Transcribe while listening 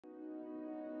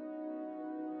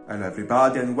Hello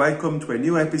everybody and welcome to a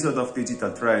new episode of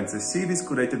Digital Trends, a series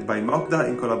curated by MoCDA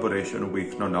in collaboration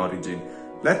with KnownOrigin.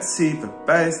 Let's see the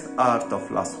best art of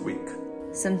last week.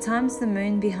 Sometimes the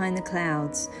moon behind the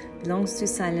clouds belongs to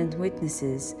Silent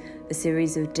Witnesses, a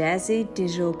series of jazzy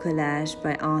digital collage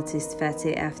by artist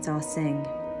Fateh Aftar Singh.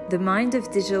 The mind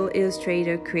of digital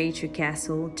illustrator Creature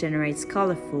Castle generates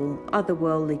colorful,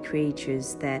 otherworldly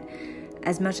creatures that,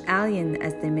 as much alien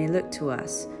as they may look to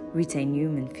us, retain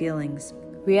human feelings.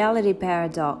 Reality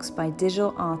Paradox by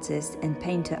digital artist and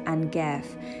painter Anne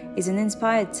Gaff is an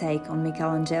inspired take on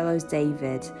Michelangelo's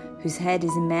David, whose head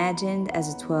is imagined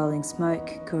as a twirling smoke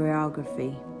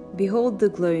choreography. Behold the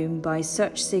Gloom by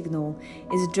Search Signal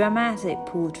is a dramatic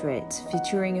portrait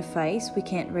featuring a face we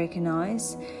can't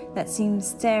recognize that seems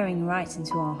staring right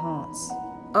into our hearts.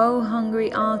 Oh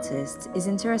Hungry Artist is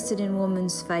interested in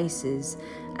women's faces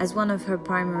as one of her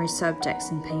primary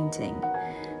subjects in painting,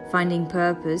 finding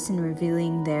purpose in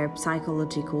revealing their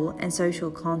psychological and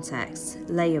social contexts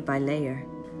layer by layer.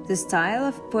 The style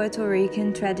of Puerto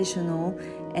Rican traditional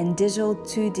and digital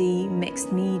 2D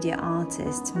mixed media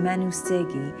artist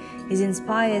MoCDA is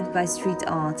inspired by street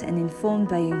art and informed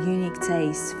by a unique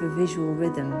taste for visual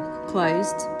rhythm.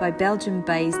 Closed by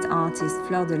Belgium-based artist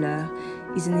Fleur de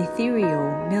l'Heure is an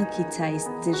ethereal, milky taste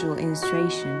digital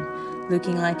illustration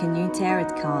looking like a new tarot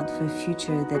card for a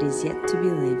future that is yet to be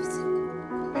lived.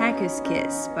 Hacker's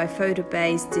Kiss by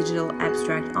photo-based digital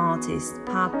abstract artist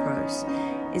Papros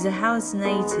is a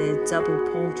hallucinated double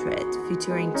portrait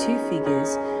featuring two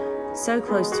figures so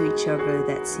close to each other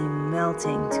that seem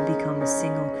melting to become a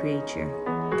single creature.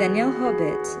 Daniel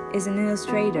Hobbit is an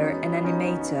illustrator and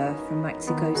animator from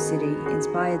Mexico City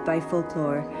inspired by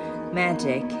folklore,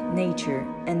 magic, nature,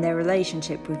 and their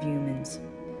relationship with humans.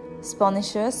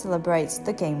 Sponisher celebrates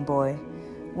the Game Boy,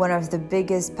 one of the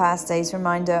biggest past days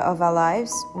reminder of our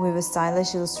lives, with a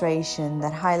stylish illustration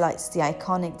that highlights the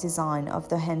iconic design of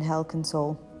the handheld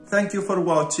console. Thank you for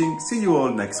watching, see you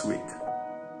all next week.